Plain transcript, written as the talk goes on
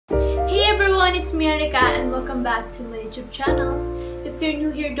everyone, it's me Arika and welcome back to my YouTube channel. If you're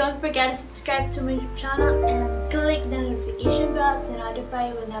new here, don't forget to subscribe to my YouTube channel and click the notification bell to notify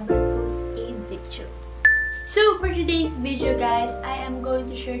you whenever I post a video. So for today's video guys, I am going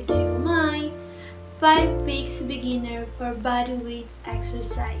to share to you my 5 weeks beginner for body weight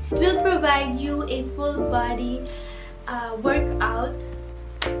exercise. It will provide you a full body workout.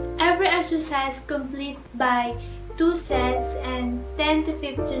 Every exercise complete by 2 sets and 10 to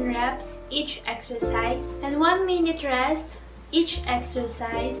 15 reps each exercise and 1 minute rest each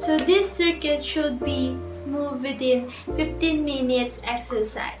exercise. So this circuit should be moved within 15 minutes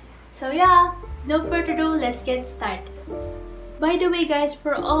exercise. So yeah, no further ado, let's get started. By the way guys,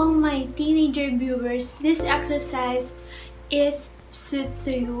 for all my teenager viewers, this exercise is suited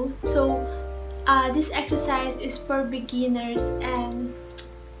to you. So this exercise is for beginners and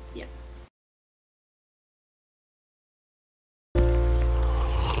yeah.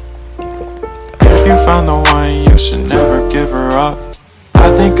 If you found the one, you should never give her up. I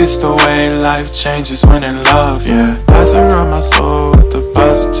think it's the way life changes when in love, yeah. I surround my soul with the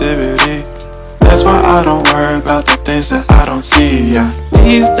positivity. That's why I don't worry about the things that I don't see, yeah.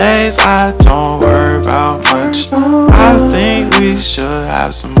 These days I don't worry about much. I think we should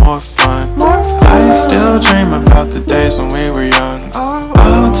have some more fun. I still dream about the days when we were young.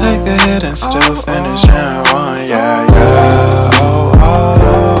 I'll take a hit and still finish in one, yeah, yeah. Oh, oh,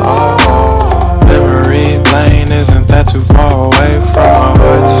 oh, oh. Memory lane isn't that too far away from our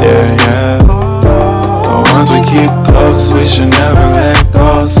hearts, yeah, yeah. The ones we keep close, we should never let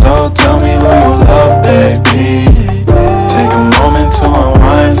go. So tell me who you love, baby. Take a moment to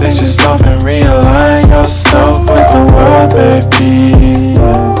unwind, fix yourself and realign yourself with the world, baby.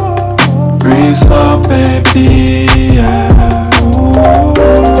 Breathe slow, baby, yeah.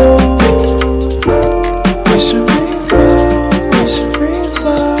 We should breathe slow, we should breathe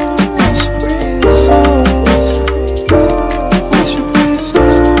slow, we should breathe slow. We should breathe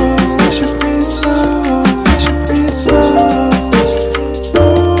slow, we should breathe slow, we should breathe slow.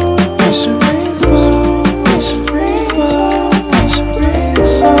 We should breathe slow, we should breathe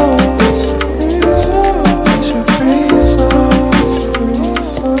slow, we should breathe slow. We should breathe slow, breathe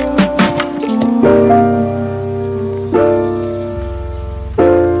slow.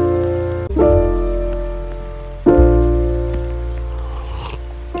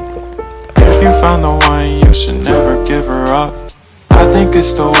 If you found the one, you should never give her up. I think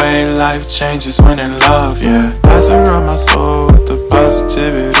it's the way life changes when in love, yeah. I surround my soul with the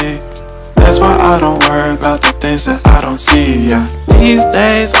positivity. That's why I don't worry about the things that I don't see, yeah. These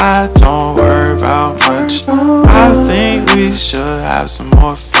days I don't worry about much. I think we should have some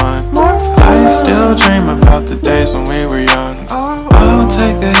more fun. I still dream about the days when we were young. I'll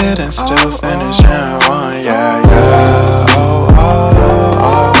take a hit and still finish in one, yeah, yeah. Oh, oh,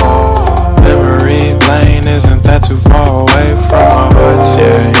 oh, oh. Memory lane isn't that too far away from our hearts,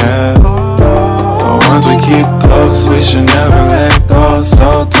 yeah, yeah. The ones we keep close, we should never let go.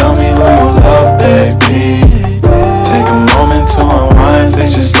 So tell me who you love, baby. Take a moment to unwind,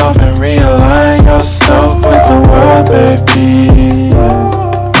 fix yourself and realign yourself with the world, baby.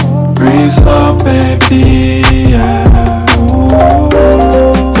 Breathe slow, baby, yeah.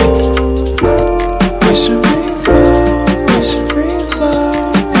 We should breathe slow, we should breathe slow,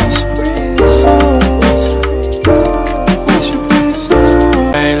 we should breathe slow. We should breathe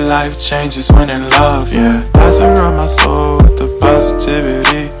slow. Hey, life changes when in love, yeah. I surround my soul with the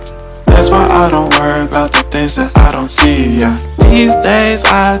positivity. That's why I don't worry about the things that I don't see, yeah. These days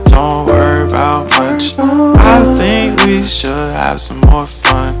I don't worry about much. I think we should have some more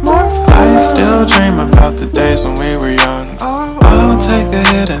fun. I still dream about the days when we were young. I'll take a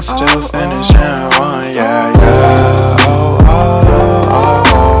hit and still finish in one, yeah, yeah. Oh, oh, oh,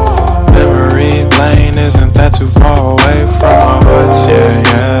 oh. Memory lane isn't that too far away from our hearts, yeah,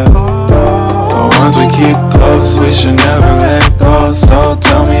 yeah. The ones we keep close, we should never let go. So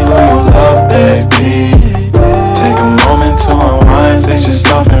tell me who you love, baby. Take a moment to unwind, fix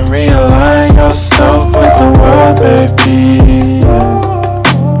yourself and realign yourself with the world, baby.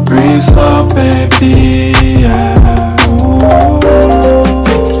 Breathe slow, baby, yeah.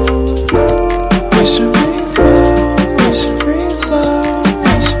 We should breathe slow, we should breathe slow,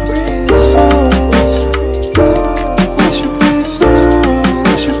 we should breathe slow. We should breathe slow,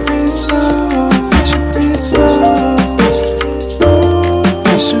 we should breathe slow, we should breathe slow.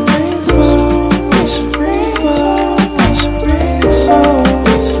 We should breathe slow, we should breathe slow, we should breathe slow.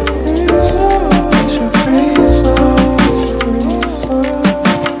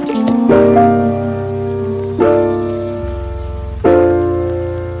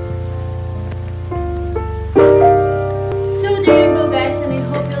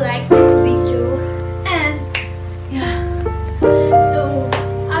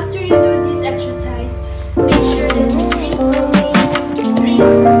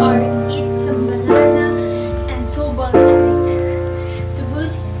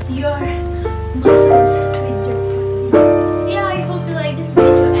 your muscles with your body. Yeah, I hope you like this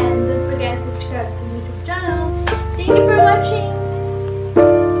video and don't forget to subscribe to my YouTube channel. Thank you for watching.